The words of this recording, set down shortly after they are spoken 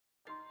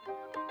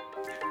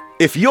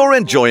If you're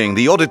enjoying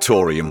the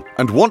auditorium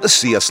and want to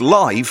see us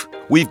live,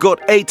 we've got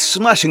 8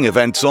 smashing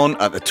events on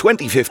at the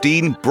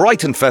 2015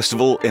 Brighton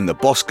Festival in the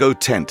Bosco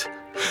tent.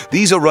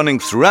 These are running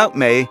throughout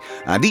May,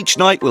 and each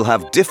night will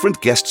have different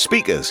guest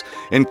speakers,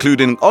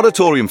 including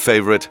auditorium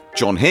favourite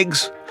John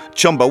Higgs,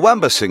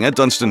 Chumbawamba singer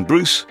Dunstan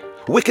Bruce,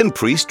 Wiccan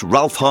priest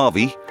Ralph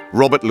Harvey,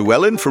 Robert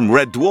Llewellyn from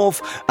Red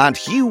Dwarf, and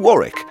Hugh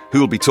Warwick,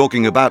 who will be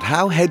talking about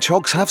how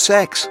hedgehogs have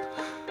sex.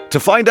 To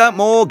find out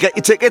more, get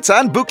your tickets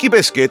and book your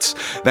biscuits,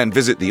 then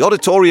visit the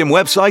auditorium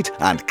website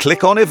and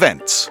click on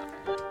events.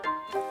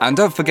 And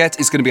don't forget,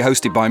 it's going to be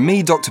hosted by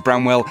me, Dr.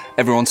 Bramwell,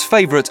 everyone's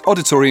favourite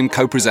auditorium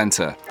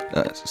co-presenter.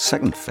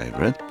 Second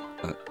favourite?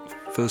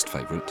 First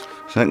favourite.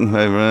 Second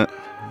favourite.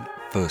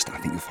 First, I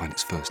think you'll find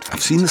it's first favourite.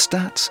 I've seen the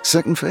stats.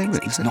 Second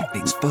favourite. It's not,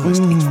 it's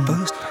first. It's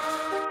first.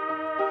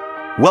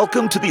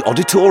 Welcome to the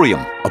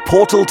auditorium, a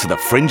portal to the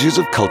fringes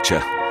of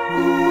culture.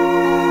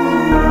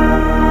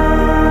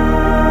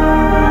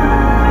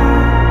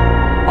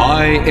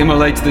 I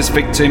immolate this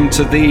victim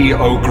to thee,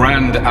 O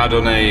grand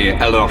Adonai,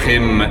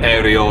 Elohim,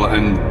 Ariel,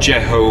 and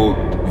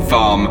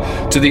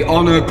Jehovah, to the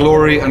honour,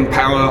 glory, and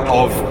power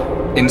of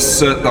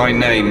insert thy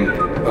name,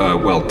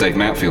 Dave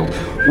Mountfield,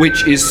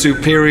 which is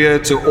superior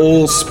to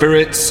all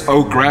spirits,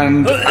 O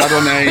grand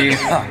Adonai.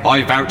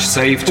 I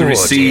vouchsafe to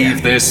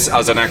receive this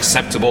as an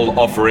acceptable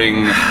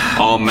offering.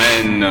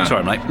 Amen.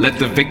 Sorry, mate. Let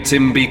the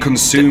victim be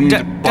consumed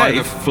by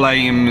the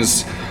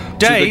flames.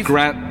 Dave.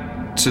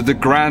 To the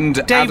grand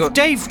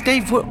Dave,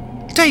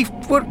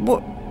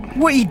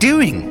 what are you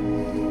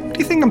doing? What do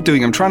you think I'm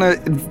doing? I'm trying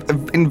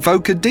to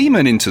invoke a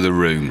demon into the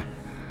room.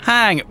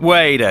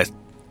 Wait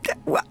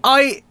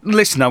I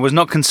was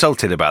not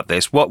consulted about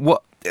this. What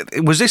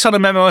was this on a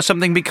memo or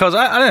something? Because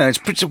I don't know. It's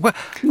pretty,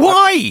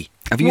 why?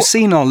 Have you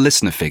seen our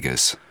listener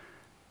figures?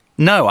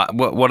 No.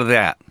 What are they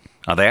at?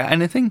 Are they at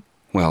anything?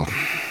 Well,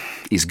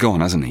 he's gone,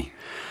 hasn't he?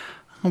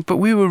 Oh, but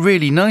we were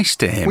really nice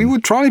to him. We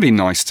would try to be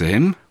nice to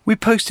him. We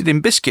posted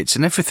him biscuits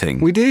and everything.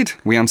 We did.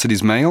 We answered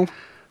his mail.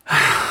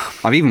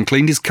 I've even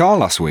cleaned his car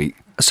last week.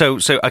 So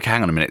okay,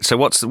 hang on a minute. So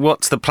what's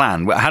the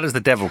plan? How does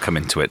the devil come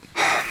into it?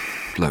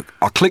 Look,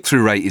 our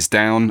click-through rate is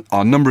down,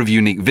 our number of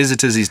unique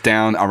visitors is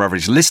down, our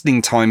average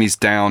listening time is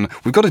down.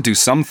 We've got to do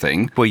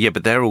something. Well, yeah,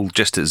 but they're all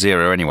just at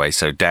 0 anyway,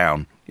 so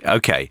down.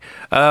 Okay.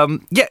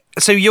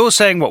 So you're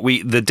saying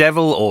the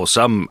devil or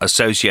some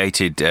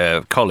associated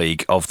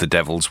colleague of the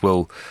devil's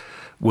will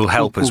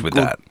help us with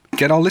that?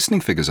 Get our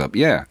listening figures up,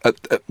 yeah.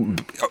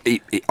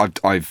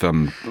 I've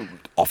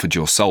offered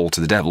your soul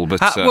to the devil,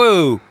 but...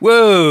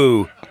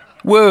 Whoa!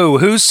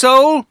 Whose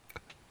soul?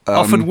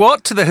 Offered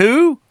what to the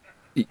who?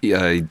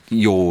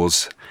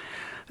 Yours.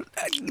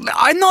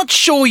 I'm not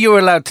sure you're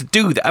allowed to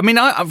do that. I mean,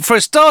 for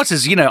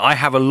starters, I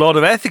have a lot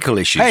of ethical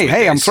issues.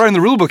 Hey, I'm throwing the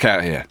rulebook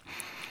out here.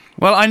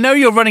 Well, I know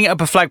you're running it up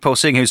a flagpole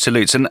seeing who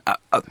salutes, and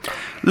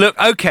look,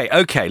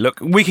 okay, look,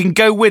 we can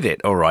go with it,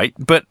 all right,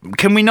 but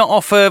can we not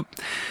offer...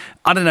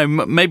 I don't know,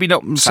 maybe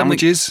not...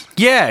 Sandwiches?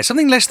 Yeah,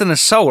 something less than a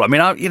soul. I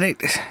mean,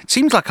 it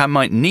seems like I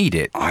might need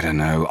it. I don't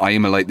know. I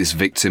immolate this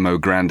victim, O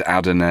grand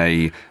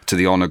Adonai, to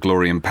the honour,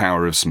 glory and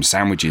power of some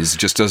sandwiches.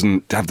 Just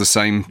doesn't have the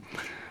same...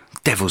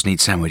 Devils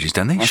need sandwiches,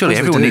 don't they? Surely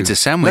everyone needs a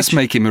sandwich. Let's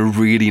make him a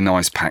really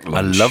nice packed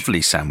lunch. A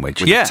lovely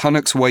sandwich. With a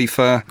Tunnocks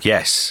wafer.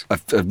 Yes. A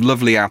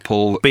lovely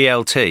apple.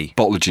 BLT.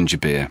 Bottle of ginger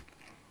beer.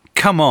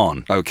 Come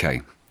on. Okay.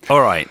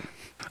 All right.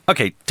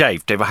 Okay,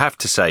 Dave, I have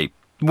to say,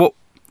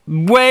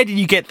 where did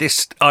you get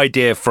this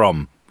idea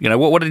from?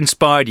 What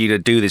inspired you to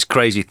do this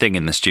crazy thing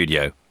in the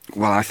studio?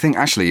 Well, I think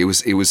actually it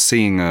was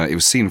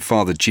seeing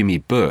Father Jimmy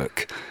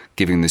Burke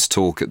giving this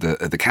talk at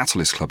the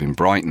Catalyst Club in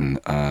Brighton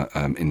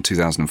in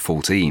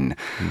 2014,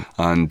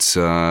 and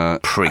I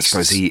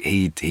suppose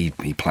he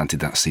planted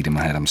that seed in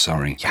my head. I'm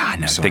sorry. Yeah, I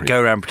know. They go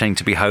around pretending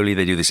to be holy.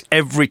 They do this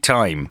every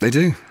time. They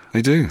do.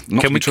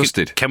 Not to be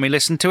trusted. Can we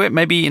listen to it?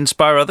 Maybe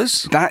inspire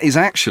others? That is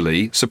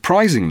actually,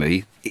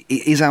 surprisingly,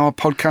 is our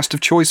podcast of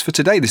choice for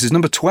today. This is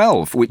number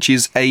 12, which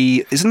is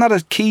isn't that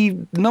a key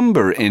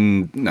number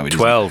in... No, it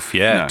 12, isn't.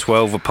 yeah. No.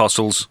 12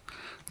 apostles,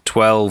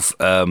 12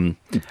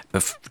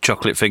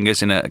 chocolate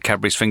fingers in a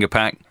Cadbury's finger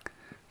pack.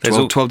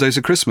 12 days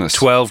of Christmas.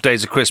 12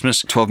 days of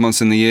Christmas. 12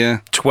 months in the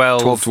year.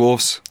 12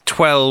 dwarfs.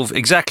 12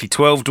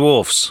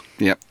 dwarfs.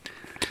 Yep.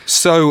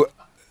 So...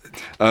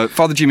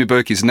 Father Jimmy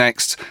Burke is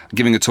next,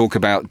 giving a talk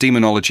about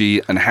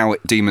demonology and how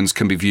demons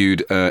can be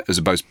viewed as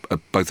both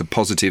a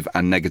positive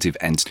and negative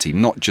entity,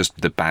 not just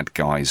the bad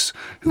guys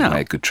who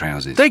wear good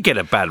trousers. They get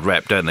a bad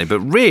rep, don't they? But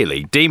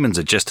really, demons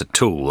are just a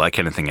tool like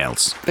anything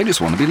else. They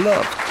just want to be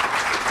loved.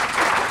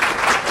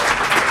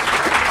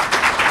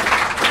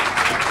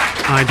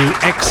 I do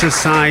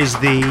exercise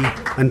thee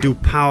and do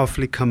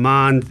powerfully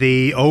command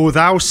thee, O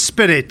thou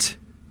spirit,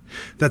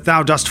 that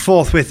thou dost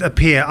forthwith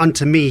appear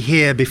unto me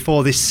here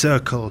before this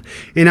circle,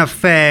 in a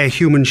fair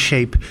human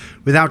shape,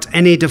 without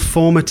any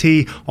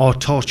deformity or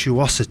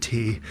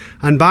tortuosity.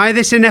 And by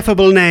this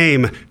ineffable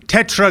name,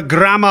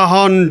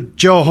 Tetragrammahon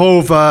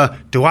Jehovah,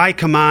 do I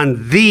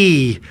command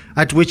thee,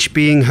 at which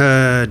being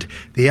heard,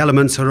 the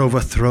elements are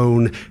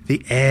overthrown,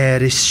 the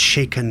air is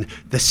shaken,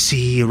 the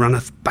sea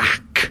runneth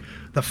back,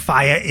 the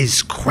fire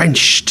is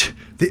quenched.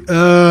 The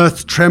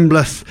earth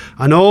trembleth,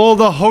 and all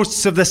the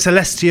hosts of the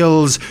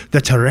celestials,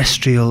 the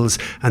terrestrials,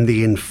 and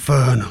the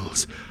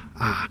infernals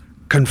are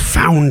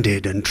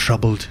confounded and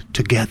troubled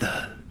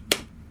together.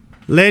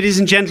 Ladies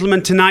and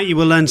gentlemen, tonight you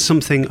will learn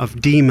something of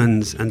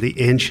demons and the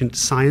ancient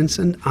science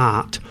and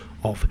art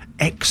of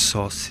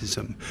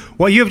exorcism.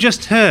 What you have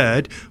just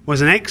heard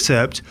was an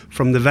excerpt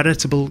from the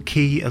veritable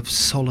Key of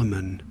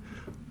Solomon,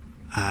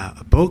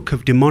 a book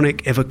of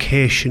demonic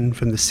evocation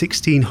from the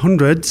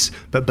 1600s,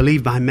 but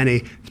believed by many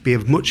to be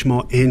of much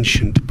more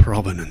ancient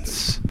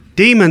provenance.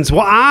 Demons,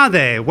 what are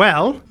they?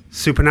 Well,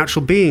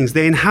 supernatural beings.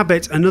 They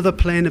inhabit another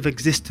plane of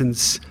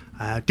existence,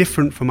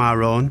 different from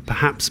our own,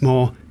 perhaps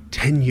more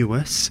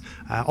tenuous,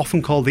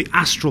 often called the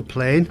astral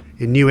plane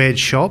in New Age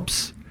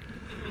shops.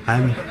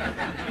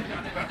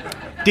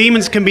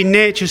 Demons can be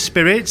nature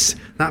spirits.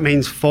 That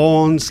means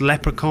fauns,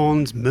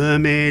 leprechauns,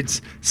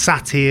 mermaids,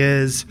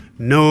 satyrs,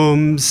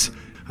 gnomes.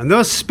 And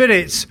those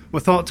spirits were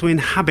thought to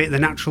inhabit the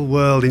natural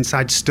world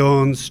inside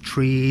stones,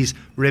 trees,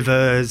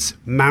 rivers,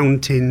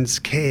 mountains,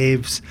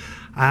 caves.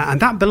 And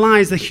that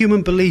belies the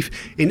human belief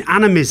in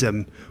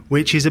animism,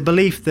 which is a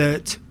belief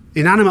that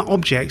inanimate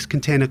objects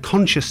contain a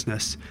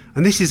consciousness.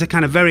 And this is a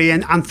kind of very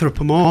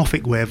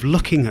anthropomorphic way of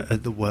looking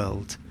at the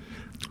world.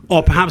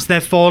 Or perhaps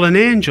they're fallen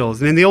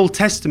angels. And in the Old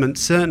Testament,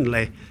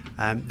 certainly,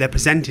 they're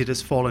presented as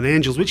fallen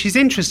angels, which is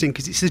interesting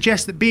because it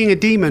suggests that being a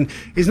demon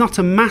is not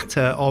a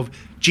matter of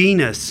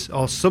genus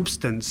or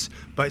substance,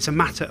 but it's a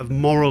matter of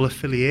moral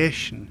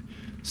affiliation.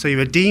 So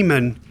you're a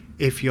demon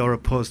if you're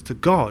opposed to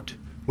God,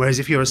 whereas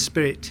if you're a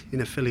spirit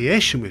in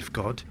affiliation with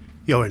God,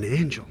 you're an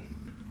angel.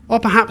 Or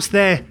perhaps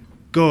they're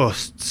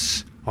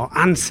ghosts or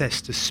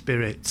ancestor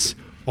spirits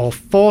or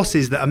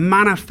forces that are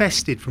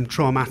manifested from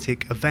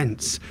traumatic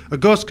events. A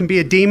ghost can be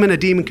a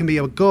demon can be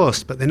a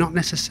ghost, but they're not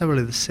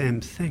necessarily the same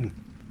thing.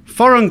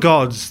 Foreign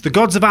gods, the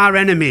gods of our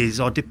enemies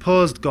or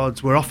deposed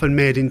gods, were often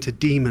made into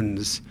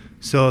demons.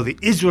 So the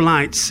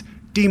Israelites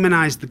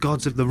demonized the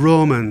gods of the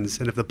Romans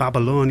and of the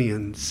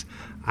Babylonians,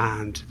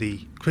 and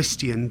the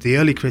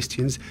early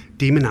Christians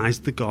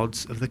demonized the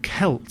gods of the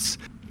Celts.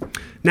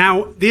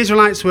 Now, the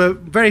Israelites were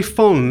very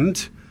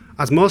fond,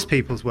 as most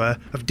peoples were,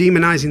 of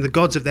demonizing the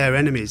gods of their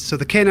enemies. So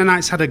the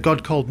Canaanites had a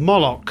god called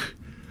Moloch,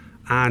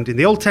 and in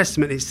the Old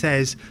Testament it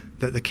says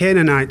that the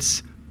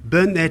Canaanites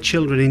burnt their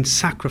children in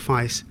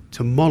sacrifice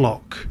to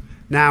Moloch.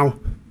 Now,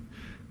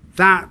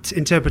 that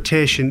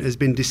interpretation has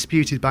been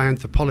disputed by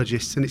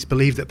anthropologists, and it's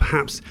believed that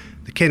perhaps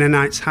the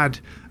Canaanites had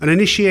an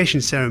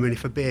initiation ceremony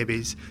for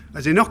babies,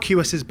 as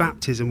innocuous as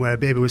baptism, where a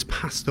baby was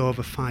passed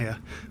over fire.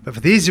 But for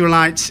the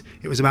Israelites,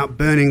 it was about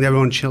burning their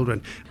own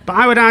children. But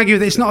I would argue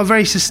that it's not a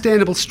very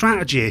sustainable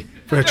strategy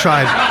for a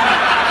tribe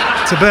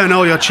to burn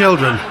all your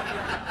children.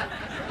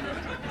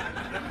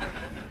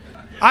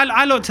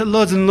 I looked at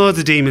loads and loads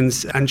of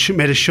demons and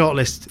made a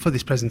shortlist for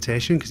this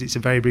presentation because it's a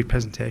very brief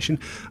presentation.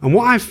 And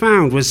what I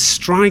found was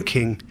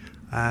striking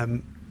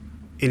in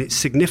its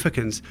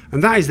significance,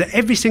 and that is that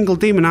every single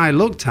demon I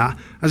looked at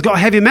has got a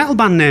heavy metal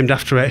band named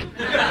after it.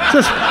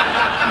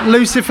 So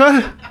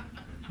Lucifer,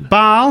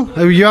 Baal,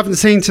 who you haven't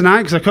seen tonight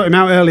because I cut him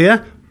out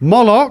earlier,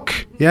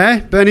 Moloch, yeah,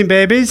 burning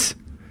babies,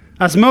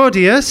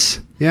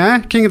 Asmodeus, yeah,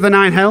 king of the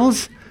nine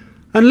hells,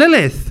 and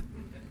Lilith.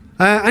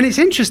 And it's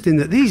interesting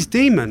that these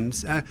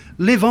demons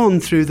live on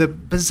through the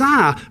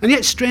bizarre and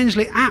yet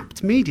strangely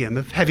apt medium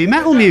of heavy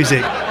metal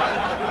music.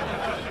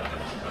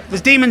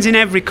 There's demons in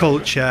every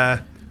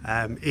culture,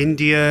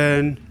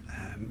 Indian,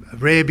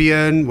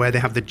 Arabian, where they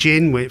have the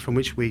jinn, from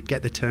which we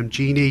get the term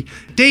genie.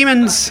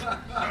 Demons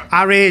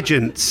are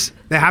agents.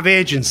 They have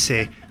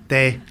agency.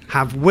 They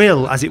have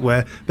will, as it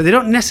were, but they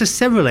don't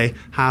necessarily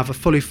have a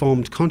fully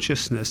formed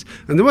consciousness.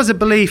 And there was a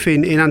belief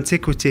in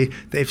antiquity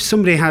that if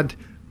somebody had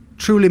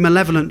truly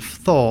malevolent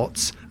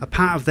thoughts, a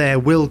part of their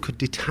will could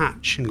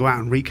detach and go out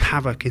and wreak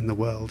havoc in the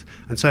world.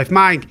 And so if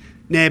my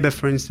neighbour,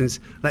 for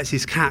instance, lets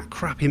his cat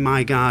crap in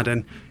my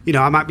garden,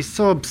 I might be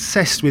so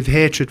obsessed with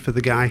hatred for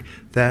the guy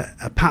that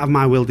a part of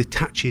my will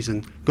detaches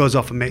and goes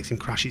off and makes him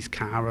crash his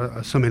car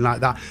or something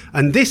like that.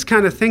 And this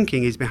kind of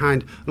thinking is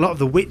behind a lot of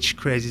the witch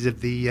crazes of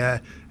the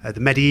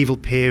medieval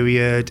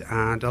period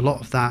and a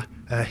lot of that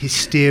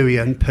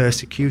hysteria and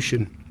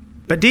persecution.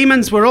 But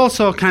demons were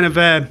also kind of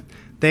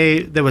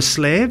They were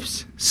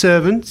slaves,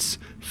 servants,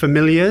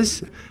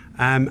 familiars,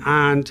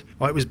 and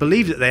it was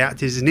believed that they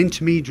acted as an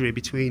intermediary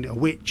between a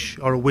witch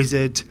or a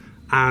wizard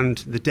and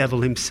the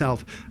devil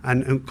himself.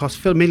 And of course,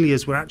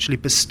 familiars were actually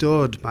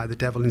bestowed by the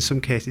devil in some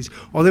cases,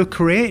 or they were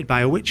created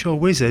by a witch or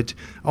wizard,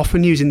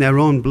 often using their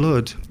own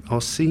blood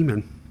or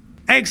semen.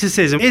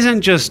 Exorcism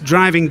isn't just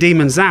driving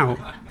demons out,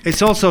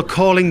 it's also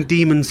calling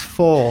demons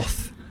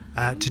forth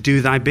to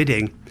do thy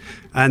bidding.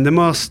 And the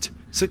most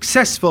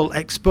successful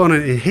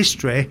exponent in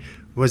history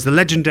was the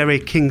legendary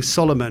King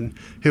Solomon,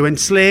 who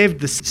enslaved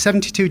the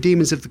 72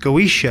 demons of the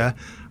Goetia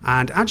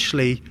and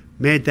actually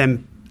made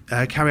them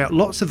carry out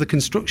lots of the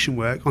construction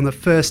work on the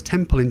first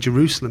temple in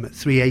Jerusalem at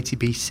 380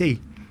 BC.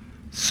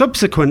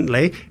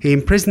 Subsequently, he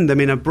imprisoned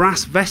them in a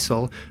brass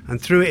vessel and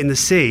threw it in the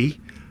sea,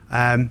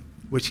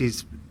 which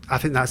is I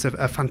think that's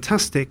a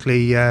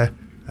fantastically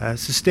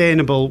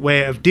sustainable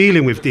way of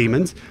dealing with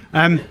demons.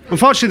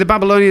 Unfortunately, the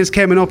Babylonians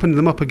came and opened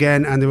them up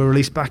again, and they were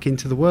released back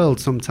into the world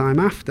sometime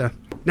after.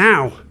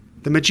 Now,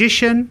 the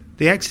magician,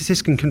 the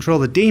exorcist, can control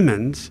the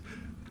demons,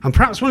 and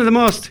perhaps one of the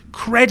most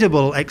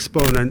credible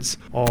exponents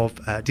of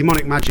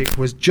demonic magic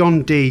was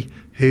John Dee,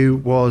 who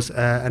was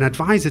an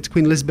advisor to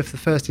Queen Elizabeth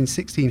I in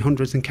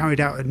 1600s and carried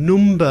out a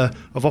number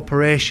of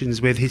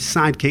operations with his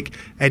sidekick,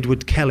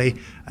 Edward Kelly,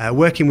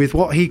 working with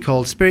what he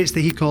called spirits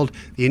that he called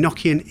the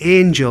Enochian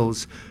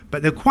angels.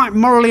 But they're quite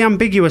morally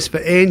ambiguous for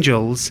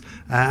angels,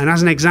 and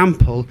as an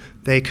example,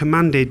 they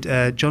commanded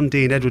John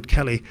Dee and Edward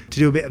Kelly to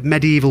do a bit of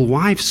medieval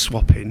wife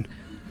swapping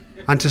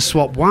and to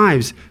swap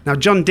wives. Now,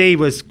 John Dee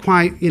was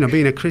quite,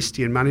 being a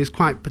Christian man, he was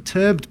quite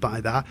perturbed by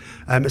that,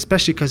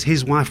 especially because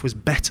his wife was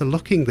better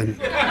looking than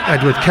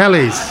Edward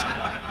Kelly's.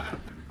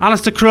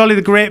 Aleister Crowley,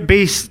 the great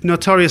beast,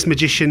 notorious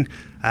magician,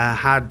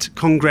 had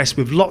congress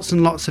with lots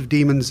and lots of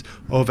demons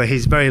over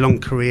his very long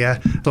career.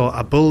 So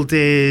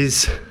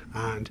Abuldiz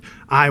and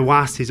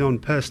Iwas, his own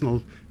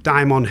personal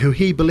daimon, who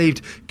he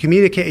believed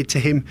communicated to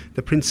him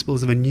the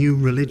principles of a new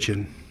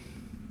religion.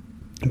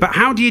 But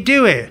how do you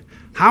do it?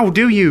 How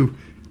do you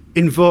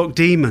invoke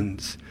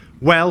demons?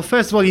 Well,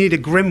 first of all, you need a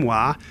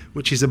grimoire,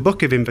 which is a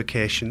book of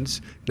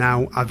invocations.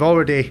 Now, you've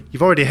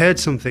already heard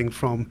something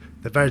from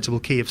the veritable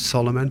Key of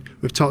Solomon.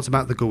 We've talked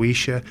about the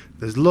Goetia.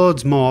 There's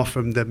loads more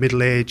from the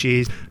Middle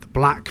Ages, the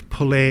Black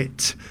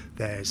Pullet.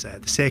 There's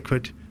the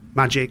Sacred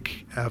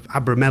Magic of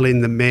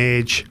Abramelin the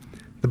Mage.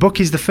 The book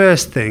is the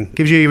first thing,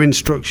 gives you your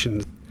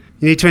instructions.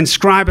 You need to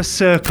inscribe a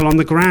circle on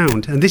the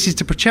ground, and this is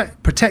to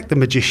protect the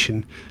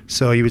magician.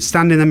 So you would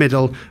stand in the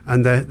middle,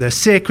 and the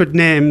sacred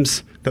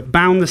names that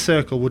bound the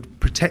circle would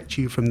protect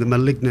you from the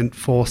malignant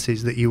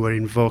forces that you were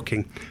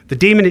invoking. The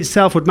demon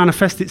itself would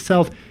manifest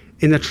itself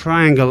in the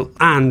triangle,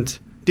 and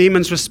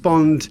demons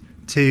respond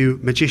to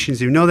magicians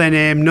who know their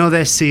name, know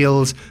their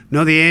seals,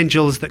 know the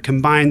angels that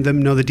combine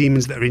them, know the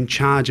demons that are in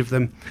charge of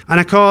them. And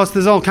of course,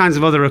 there's all kinds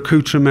of other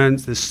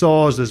accoutrements. There's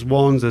swords, there's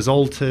wands, there's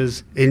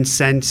altars,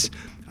 incense,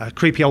 a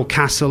creepy old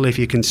castle if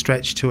you can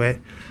stretch to it.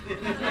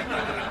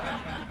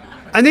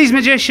 And these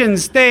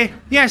magicians, they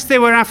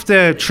were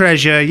after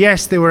treasure,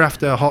 yes, they were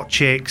after hot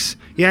chicks,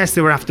 yes,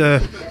 they were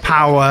after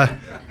power,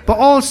 but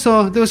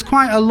also there was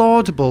quite a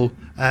laudable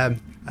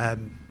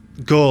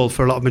goal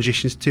for a lot of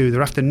magicians too. They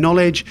were after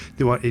knowledge,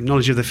 they wanted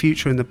knowledge of the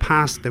future and the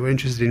past, they were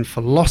interested in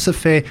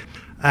philosophy,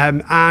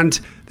 and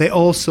they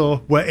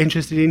also were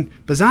interested in,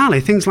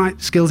 bizarrely, things like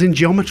skills in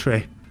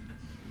geometry.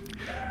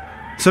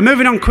 So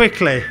moving on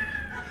quickly,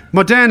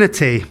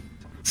 modernity.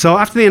 So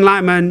after the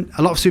Enlightenment,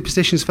 a lot of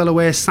superstitions fell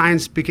away.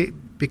 Science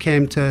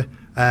came to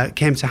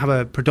have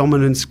a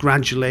predominance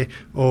gradually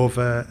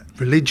over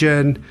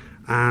religion,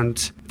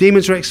 and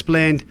demons were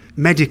explained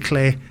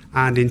medically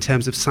and in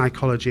terms of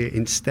psychology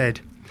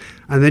instead.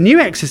 And the new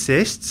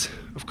exorcists,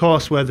 of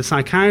course, were the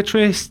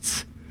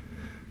psychiatrists,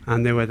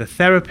 and they were the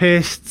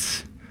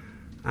therapists,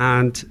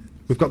 and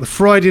we've got the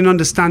Freudian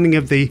understanding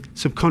of the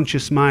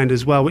subconscious mind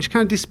as well, which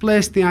kind of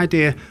displaced the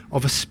idea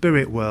of a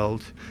spirit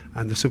world.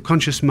 And the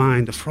subconscious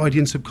mind, the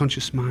Freudian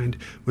subconscious mind,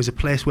 was a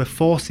place where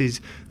forces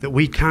that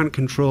we can't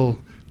control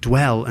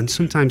dwell and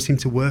sometimes seem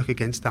to work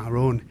against our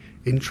own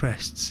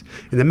interests.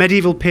 In the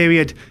medieval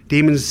period,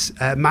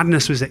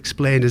 madness was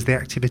explained as the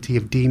activity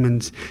of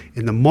demons.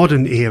 In the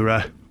modern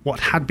era, what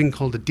had been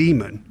called a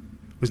demon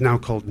was now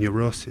called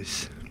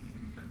Neuroses.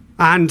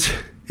 And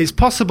it's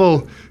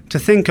possible to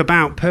think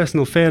about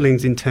personal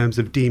failings in terms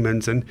of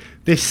demons, and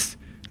this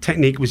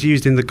technique was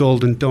used in the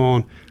Golden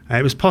Dawn.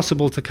 It was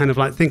possible to kind of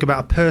like think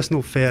about a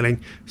personal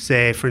failing,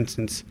 say, for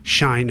instance,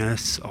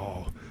 shyness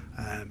or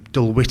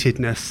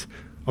dull-wittedness,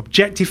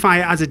 objectify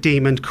it as a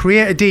demon,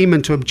 create a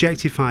demon to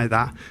objectify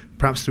that,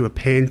 perhaps through a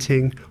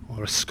painting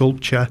or a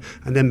sculpture,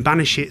 and then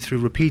banish it through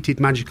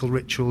repeated magical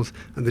rituals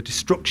and the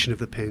destruction of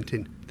the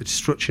painting, the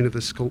destruction of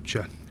the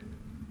sculpture.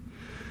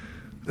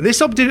 And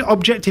this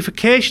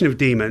objectification of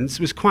demons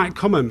was quite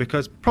common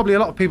because probably a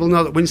lot of people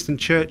know that Winston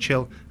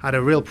Churchill had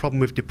a real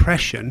problem with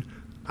depression,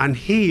 and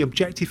he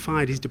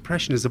objectified his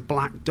depression as a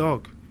black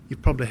dog.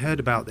 You've probably heard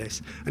about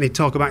this. And he'd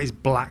talk about his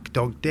black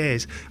dog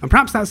days. And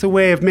perhaps that's a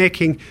way of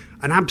making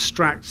an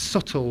abstract,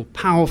 subtle,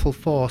 powerful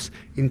force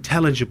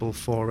intelligible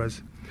for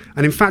us.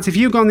 And in fact, if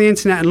you go on the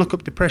internet and look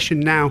up depression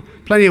now,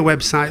 plenty of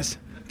websites,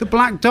 the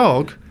black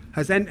dog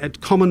has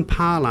entered common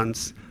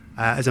parlance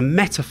as a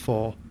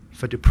metaphor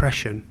for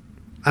depression.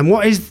 And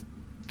what is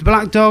the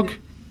black dog?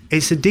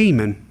 It's a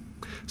demon.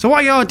 So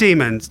what are your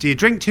demons? Do you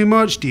drink too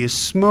much? Do you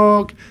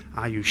smoke?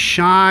 Are you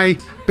shy?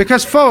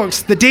 Because,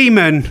 folks, the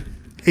demon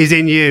is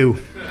in you,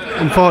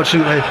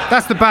 unfortunately.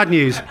 That's the bad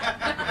news.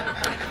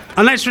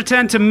 And let's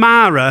return to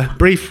Mara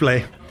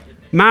briefly.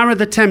 Mara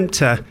the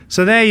Tempter.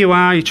 So there you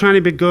are, you're trying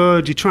to be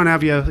good, you're trying to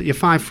have your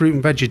 5 fruit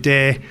and veg a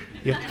day,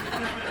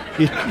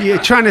 you're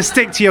trying to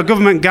stick to your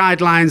government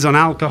guidelines on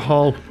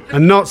alcohol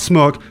and not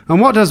smoke. And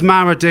what does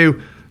Mara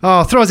do?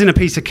 Oh, throws in a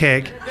piece of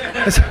cake.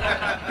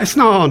 It's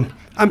not on.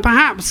 And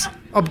perhaps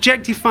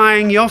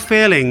objectifying your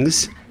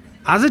feelings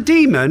as a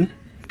demon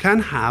can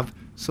have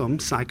some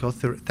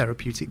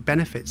psychotherapeutic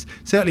benefits,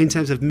 certainly in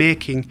terms of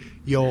making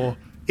your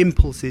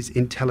impulses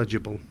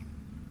intelligible.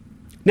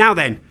 Now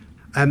then,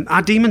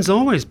 are demons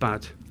always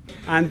bad?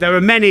 And there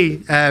are many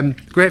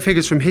great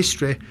figures from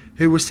history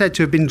who were said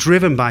to have been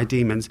driven by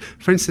demons.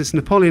 For instance,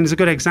 Napoleon is a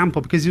good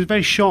example because he was a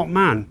very short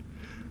man,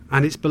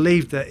 and it's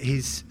believed that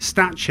his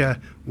stature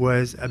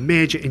was a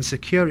major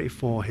insecurity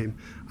for him,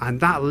 and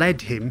that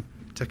led him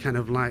to kind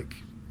of like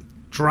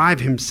drive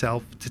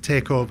himself to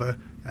take over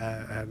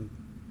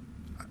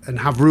and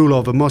have rule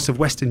over most of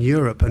Western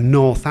Europe and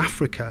North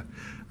Africa.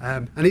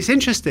 And it's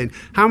interesting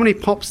how many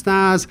pop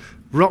stars,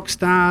 rock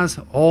stars,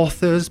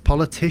 authors,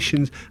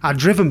 politicians are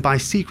driven by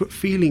secret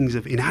feelings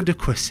of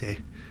inadequacy.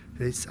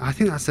 I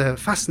think that's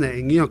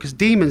fascinating, because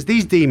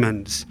these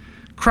demons,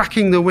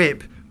 cracking the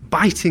whip,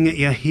 biting at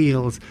your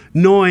heels,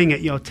 gnawing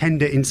at your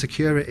tender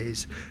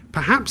insecurities,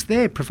 perhaps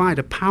they provide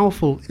a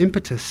powerful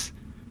impetus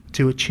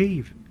to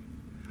achieve.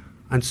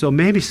 And so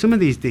maybe some of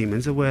these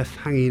demons are worth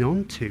hanging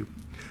on to.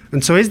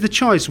 And so is the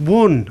choice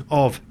one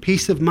of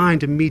peace of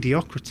mind and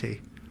mediocrity,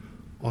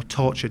 or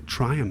tortured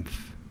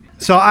triumph?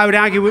 So I would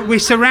argue we're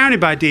surrounded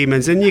by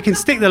demons, and you can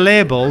stick the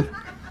label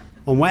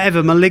on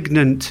whatever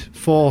malignant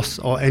force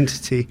or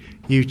entity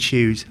you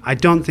choose. I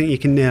don't think you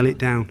can nail it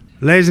down.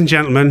 Ladies and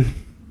gentlemen,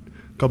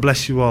 God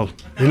bless you all.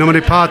 In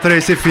nomine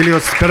Patris et Filio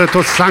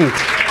Spiritus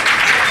Sancti.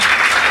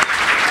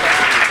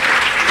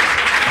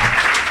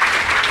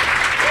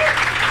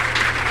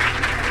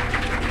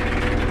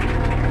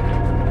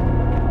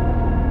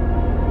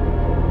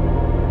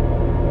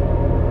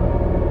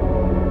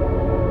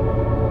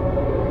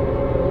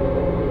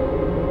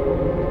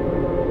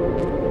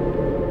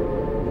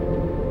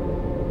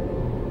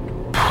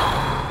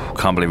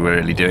 Can't believe we're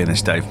really doing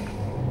this, Dave.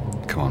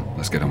 Come on,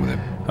 let's get on with it.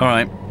 All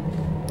right.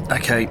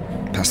 Okay.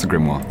 Pass the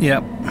grimoire.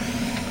 Yep.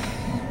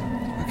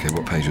 Okay,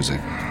 what page was it?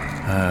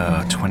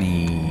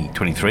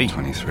 23.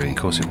 23. Of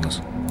course it was.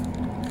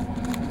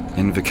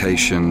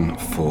 Invocation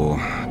for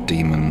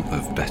Demon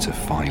of Better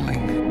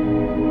Filing.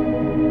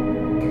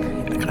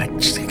 It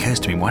just occurs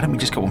to me, why don't we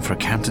just go on for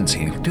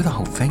accountancy and do the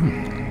whole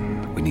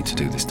thing? We need to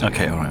do this.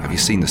 Okay, all right. Have you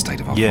seen the state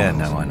of our Yeah,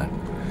 files? no, I know.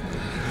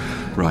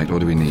 Right, what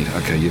do we need?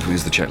 Okay,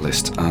 here's the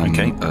checklist.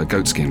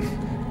 Goat skin.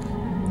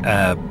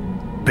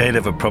 Bit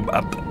of a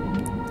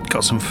problem.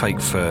 Got some fake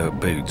fur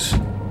boots.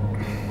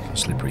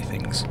 Slippery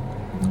things.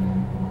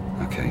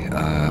 Okay,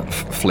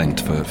 flint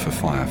for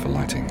fire, for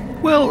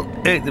lighting. Well,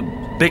 the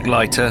big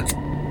lighter,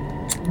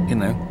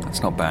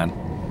 that's not bad.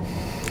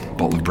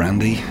 Bottle of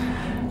brandy.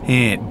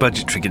 Yeah,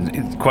 budgetary,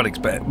 quite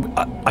expensive.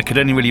 I could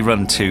only really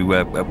run to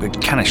a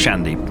can of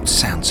shandy.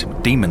 Sounds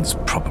demons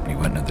probably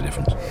won't know the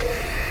difference.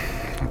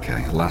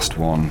 Okay, last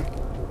one.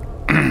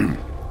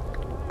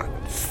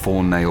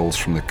 4 nails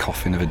from the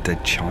coffin of a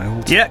dead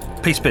child. Yeah,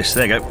 piece.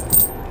 There you go.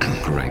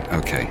 Great,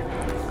 okay.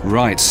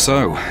 Right,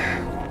 so,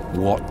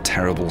 what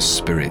terrible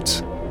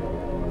spirit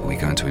are we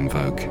going to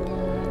invoke?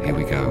 Here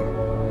we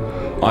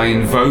go. I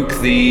invoke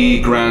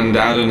thee, Grand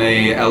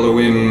Adonai,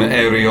 Elohim,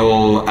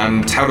 Ariel,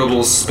 and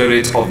terrible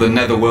spirit of the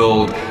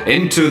netherworld,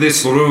 into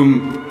this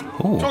room.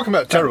 Ooh, talking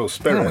about terrible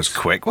spirits. That was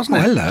quick, wasn't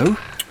it? Hello.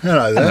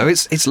 Hello there. Hello,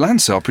 it's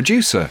Lance, our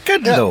producer.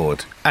 Good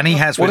Lord. And he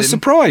has What a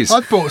surprise.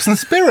 I've bought some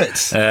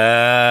spirits.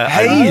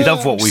 I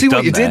love what we've see done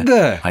what you did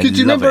there. Did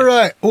you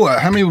remember,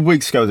 how many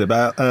weeks ago was it?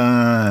 About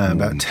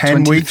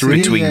 10 weeks?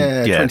 23,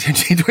 yeah.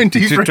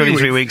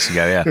 23 weeks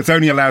ago, yeah. It's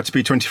only allowed to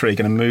be 23.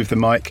 Going to move the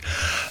mic.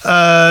 Do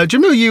you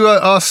remember you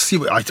asked,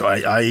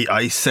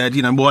 I said,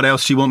 what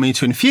else do you want me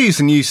to infuse?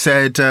 And you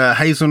said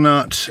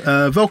hazelnut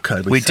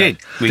vodka. We did.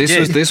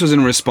 This was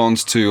in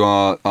response to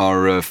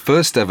our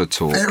first ever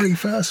talk. Very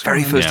first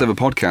ever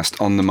podcast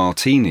on the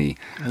martini.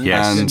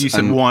 Yes. And you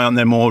said, why aren't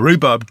there more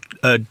rhubarb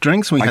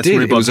drinks? We had some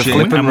rhubarb it was a gin.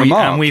 flippant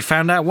remark. And we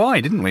found out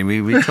why, didn't we?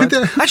 We tried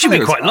actually,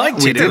 we quite liked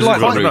it. We did like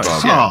the rhubarb.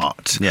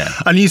 Tart. Yeah.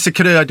 And you said,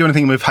 could I do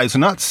anything with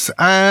hazelnuts?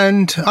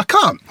 And I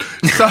can't.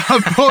 So I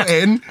put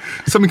in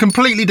something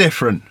completely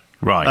different.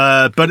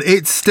 Right. But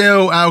it's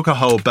still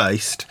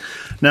alcohol-based.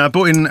 Now, I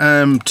brought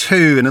in 2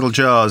 in little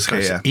jars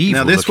here.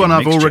 Now, this one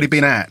I've already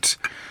been at.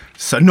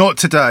 So not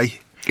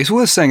today. It's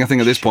worth saying, I think,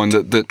 at this point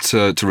that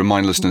to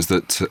remind listeners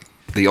that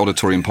the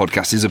Auditorium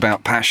podcast is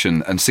about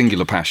passion and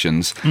singular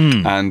passions.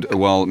 And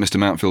while Mr.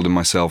 Mountfield and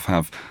myself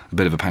have a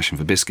bit of a passion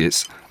for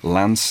biscuits,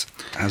 Lance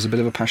has a bit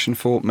of a passion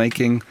for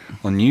making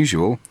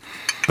unusual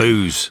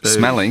booze.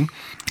 Smelling.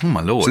 Oh,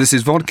 my Lord. So this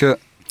is vodka.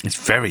 It's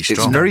very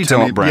strong. It's very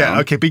dark brown. Yeah,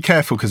 okay, be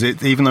careful, because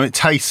even though it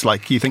tastes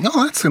like you think,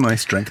 oh, that's a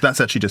nice drink,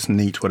 that's actually just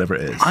neat, whatever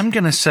it is. I'm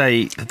going to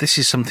say that this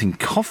is something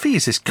coffee.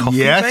 Is this coffee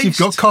Yes, based? you've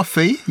got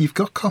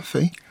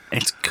coffee.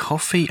 It's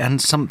coffee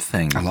and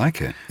something. I like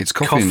it. It's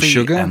coffee and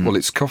sugar.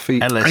 It's coffee.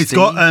 LSD. It's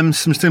got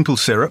some simple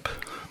syrup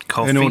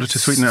coffee, in order to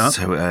sweeten it up.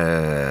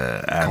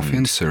 Coffee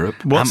and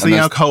syrup. What's the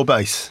alcohol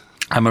base?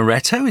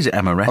 Amaretto? Is it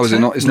amaretto? Oh, is it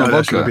not? It's not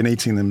vodka. I've been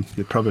eating them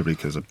probably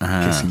because of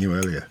kissing you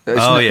earlier.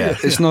 Yeah.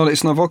 It's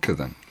not vodka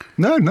then.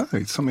 No,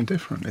 it's something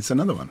different. It's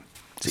another one.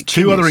 Is it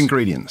 2 other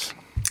ingredients.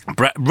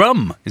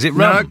 Rum? Is it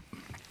rum?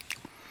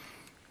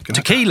 No.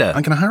 Tequila?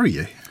 I'm going to hurry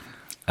you.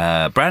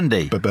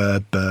 Brandy?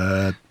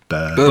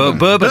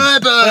 Bourbon.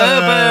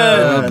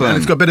 And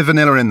it's got a bit of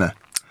vanilla in there.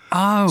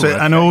 Oh, So,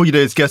 and all you do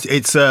is guess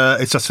it's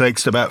just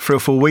takes about 3 or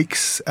 4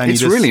 weeks, and It's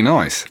you just, really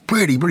nice.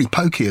 really, really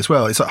pokey as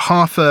well. It's like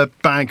half a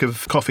bag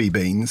of coffee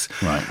beans,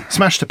 Right.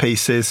 smashed to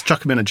pieces, chuck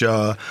them in a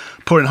jar,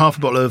 pour in half a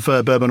bottle of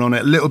bourbon on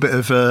it, a little bit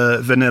of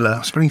vanilla.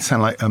 It's starting to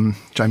sound like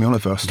Jamie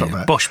Oliver. I'll stop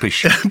that. Bosh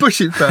bish.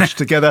 Push it bash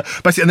together,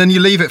 basically, and then you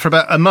leave it for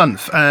about a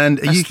month, and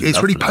it's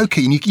really lovely.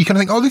 pokey, and you kind of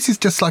think, oh, this is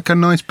just like a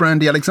nice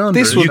brandy Alexander.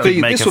 This would could be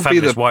make this a would be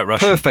fabulous the White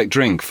Russian. perfect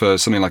drink for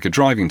something like a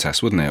driving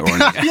test, wouldn't it? Or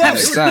an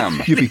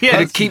exam. You'd be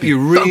It'd keep you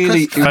really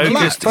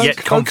Focused yet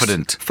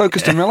confident.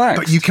 focused and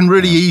relaxed. But you can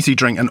really easy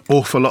drink an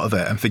awful lot of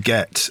it and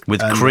forget.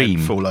 With and cream.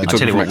 then fall I over.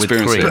 tell you what, with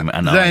Experience it. cream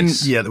and Then,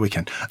 ice. yeah, the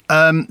weekend.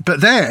 But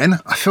then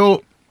I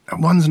thought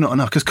one's not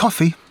enough because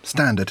coffee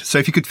standard. So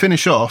if you could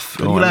finish off,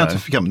 you're allowed know. to.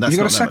 That's You got not a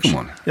that second much.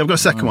 one? Yeah, I've got a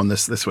second one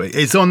this week.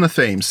 It's on the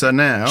theme. So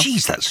now,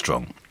 Jeez, that's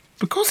strong.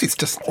 because it's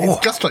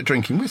just like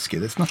drinking whiskey.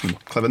 There's nothing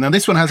clever. Now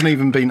this one I haven't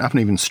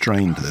even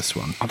strained this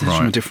one. This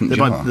from a different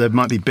jar. There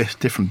might be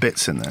different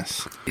bits in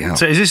this. Yeah.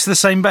 So is this the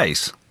same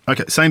base?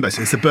 Okay, same base.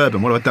 It's the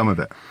bourbon. What have I done with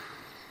it?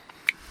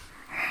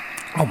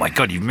 Oh my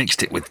God, you've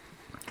mixed it with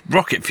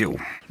rocket fuel.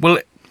 Well,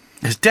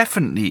 there's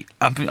definitely,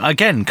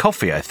 again,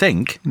 coffee, I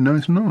think. No,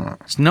 it's not.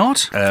 It's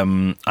not?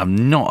 I'm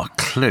not a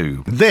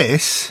clue.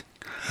 This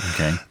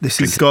Okay.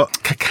 has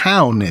got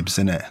cacao nibs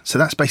in it. So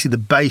that's basically the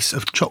base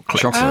of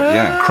chocolate. Chocolate,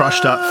 yeah.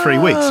 Crushed up 3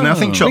 weeks. Now I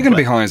think We're chocolate. going to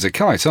be high as a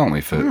kite, aren't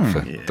we, for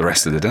the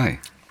rest of the day?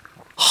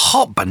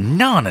 Hot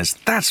bananas,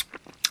 that's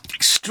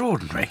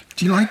extraordinary.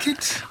 Do you like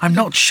it? I'm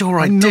not sure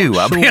I I'm do, not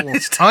I'll be sure.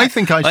 honest. I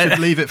think I should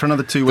leave it for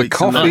another 2 weeks. and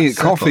Coffee, let it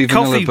settle.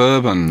 vanilla Coffee-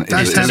 bourbon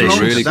That's is a delicious.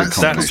 really good That's-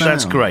 combination.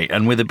 That's great,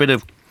 and with a bit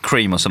of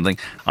cream or something.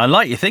 I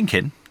like your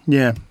thinking.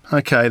 Yeah.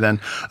 Okay then.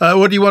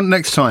 What do you want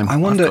next time? I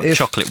wonder Got if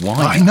chocolate wine.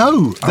 I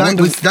know.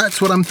 wonder-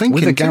 That's what I'm thinking.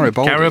 with a too.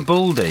 Garibaldi.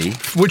 Garibaldi.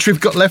 which we've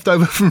got left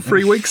over from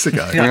 3 weeks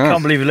ago. I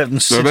can't believe you let them They're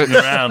sitting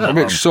around. a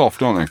bit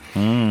soft, aren't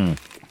they?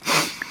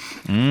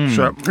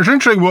 So it's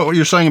interesting what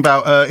you're saying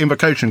about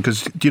invocation,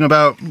 because do you know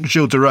about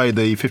Gilles de Rais,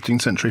 the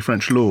 15th century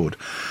French lord,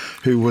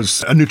 who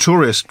was a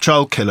notorious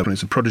child killer and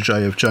he's a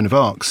protege of Joan of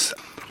Arc's?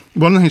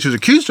 One of the things he was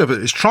accused of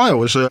at his trial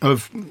was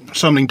of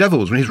summoning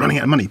devils when he was running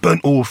out of money. Burnt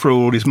all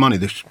his money.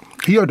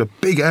 He owed a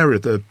big area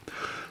of the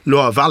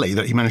Loire Valley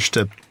that he managed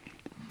to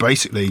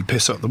basically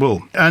piss up the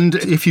wall. And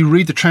if you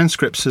read the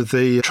transcripts of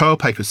the trial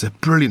papers, they're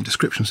brilliant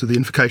descriptions of the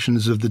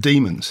invocations of the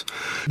demons.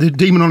 The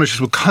demonologists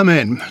would come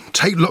in,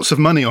 take lots of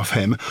money off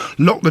him,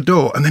 lock the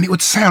door, and then it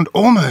would sound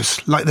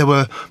almost like there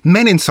were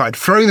men inside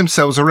throwing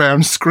themselves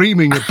around,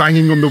 screaming and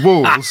banging on the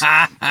walls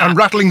and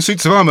rattling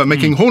suits of armour,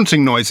 making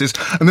haunting noises.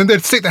 And then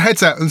they'd stick their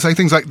heads out and say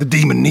things like, the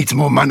demon needs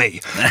more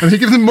money. And he'd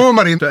give them more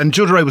money. And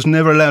Gilles de Rais was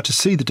never allowed to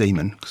see the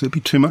demon because it'd be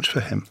too much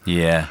for him.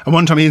 Yeah. And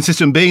one time he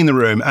insisted on being in the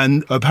room,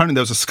 and apparently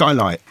there was a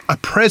skylight. A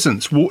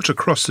presence walked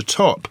across the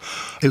top.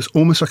 It was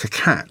almost like a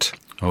cat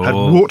had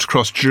walked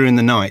across during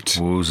the night.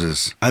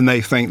 Woozers. And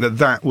they think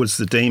that was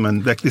the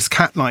demon, this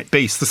cat-like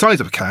beast, the size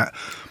of a cat.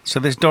 So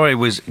this Dory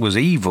was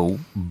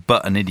evil,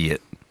 but an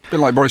idiot. A bit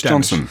like Boris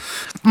Johnson.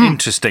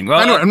 Interesting. Well,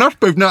 Anyway, enough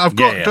moved. Now I've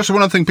got Yeah. just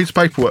one other piece of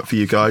paperwork for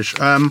you guys.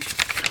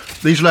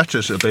 These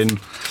letters have been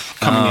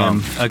coming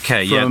in.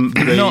 okay, from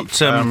yeah. the,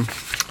 Not.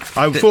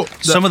 I thought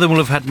that- Some of them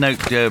will have had no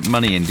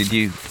money in. Did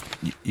you?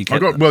 You I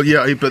get got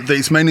but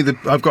it's mainly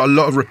I've got a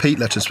lot of repeat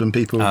letters from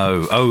people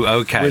Oh,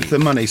 okay. with the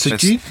money. So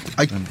Let's- I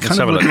let's kind of have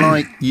a would look.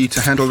 like you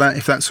to handle that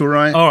if that's all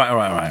right. All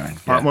right.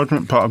 Right,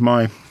 wasn't part of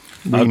my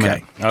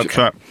remit. Okay.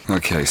 So,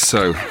 Okay,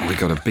 so we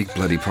got a big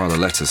bloody pile of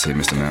letters here,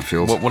 Mr.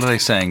 Matfield. What are they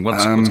saying?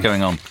 What's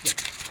going on?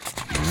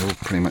 They all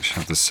pretty much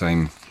have the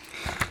same.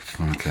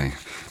 Okay.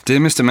 Dear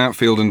Mr.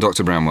 Mountfield and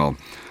Dr. Bramwell,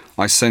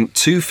 I sent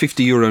two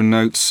 €50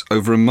 notes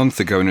over a month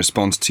ago in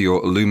response to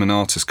your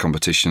Illuminatus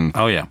competition.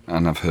 Oh, yeah.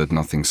 And I've heard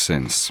nothing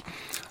since.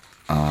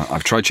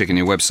 I've tried checking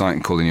your website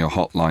and calling your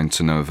hotline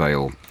to no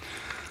avail.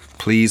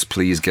 Please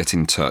get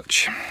in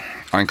touch.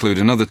 I include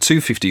another two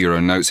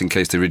 €50 notes in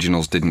case the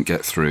originals didn't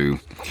get through.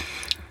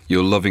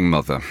 Your loving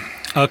mother.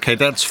 Okay,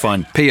 that's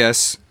fine.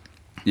 P.S.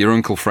 Your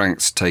Uncle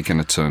Frank's taken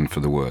a turn for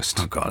the worst.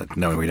 Oh God,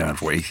 no, we don't have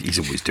to worry. He's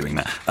always doing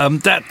that.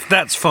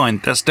 That's fine.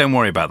 Don't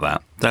worry about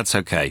that. That's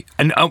okay.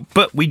 And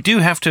but we do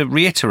have to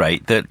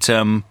reiterate that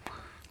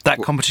that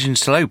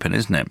competition's still open,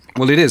 isn't it?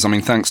 Well, it is. I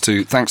mean, thanks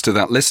to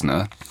that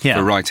listener Yeah.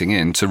 for writing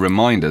in to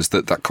remind us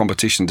that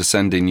competition to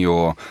send in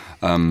your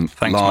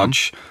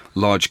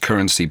large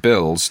currency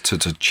bills to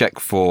check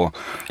for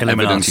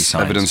Illuminati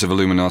signs. evidence of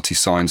Illuminati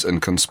signs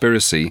and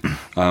conspiracy.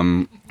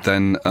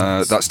 Then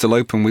that's still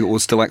open. We're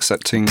still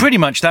accepting. Pretty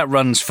much that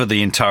runs for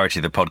the entirety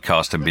of the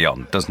podcast and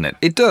beyond, doesn't it?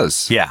 It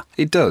does. Yeah.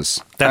 it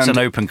does. That's an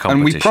open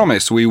and we competition.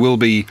 promise we will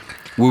be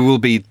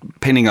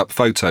pinning up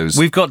photos.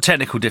 We've got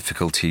technical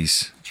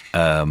difficulties,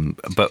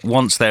 but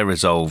once they're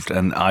resolved,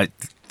 and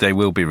they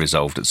will be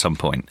resolved at some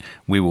point,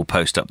 we will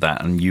post up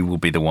that, and you will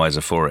be the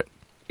wiser for it.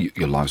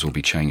 Your lives will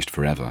be changed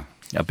forever.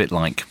 A bit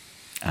like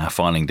our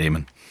filing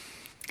demon.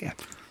 Yeah.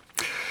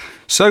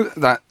 So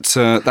that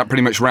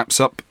pretty much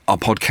wraps up our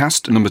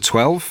podcast number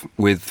 12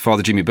 with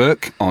Father Jimmy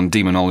Burke on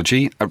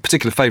Demonology. A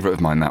particular favourite of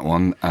mine, that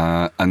one,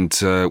 and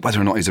whether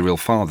or not he's a real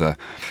father.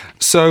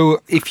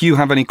 So if you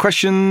have any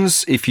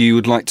questions, if you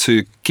would like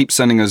to keep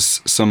sending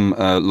us some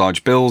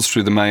large bills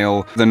through the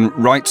mail, then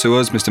write to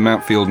us, Mr.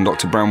 Mountfield and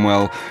Dr.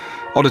 Bramwell,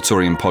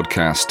 Auditorium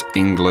Podcast,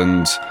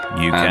 England,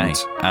 UK.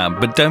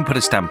 But don't put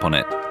a stamp on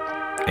it.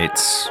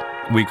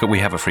 We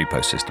have a free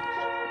post system.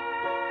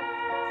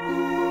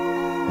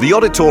 The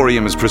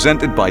Auditorium is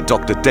presented by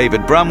Dr.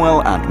 David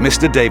Bramwell and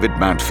Mr. David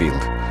Mountfield.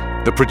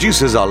 The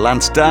producers are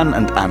Lance Dan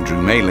and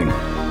Andrew Mailing.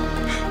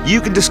 You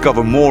can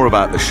discover more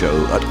about the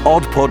show at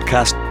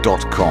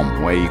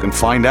oddpodcast.com, where you can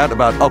find out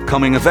about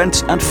upcoming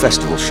events and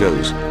festival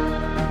shows.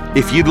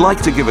 If you'd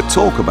like to give a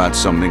talk about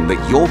something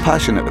that you're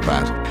passionate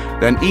about,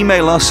 then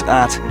email us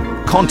at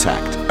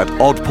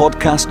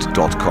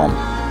contact@oddpodcast.com.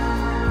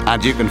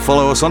 And you can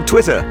follow us on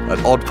Twitter at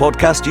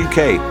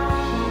oddpodcastuk.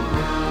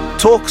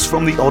 Talks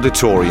from the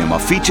Auditorium are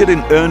featured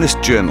in Ernest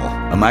Journal,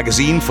 a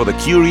magazine for the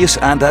curious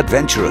and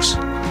adventurous.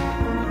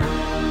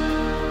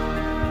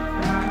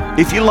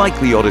 If you like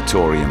the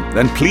Auditorium,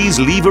 then please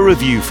leave a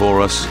review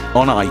for us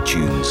on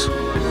iTunes.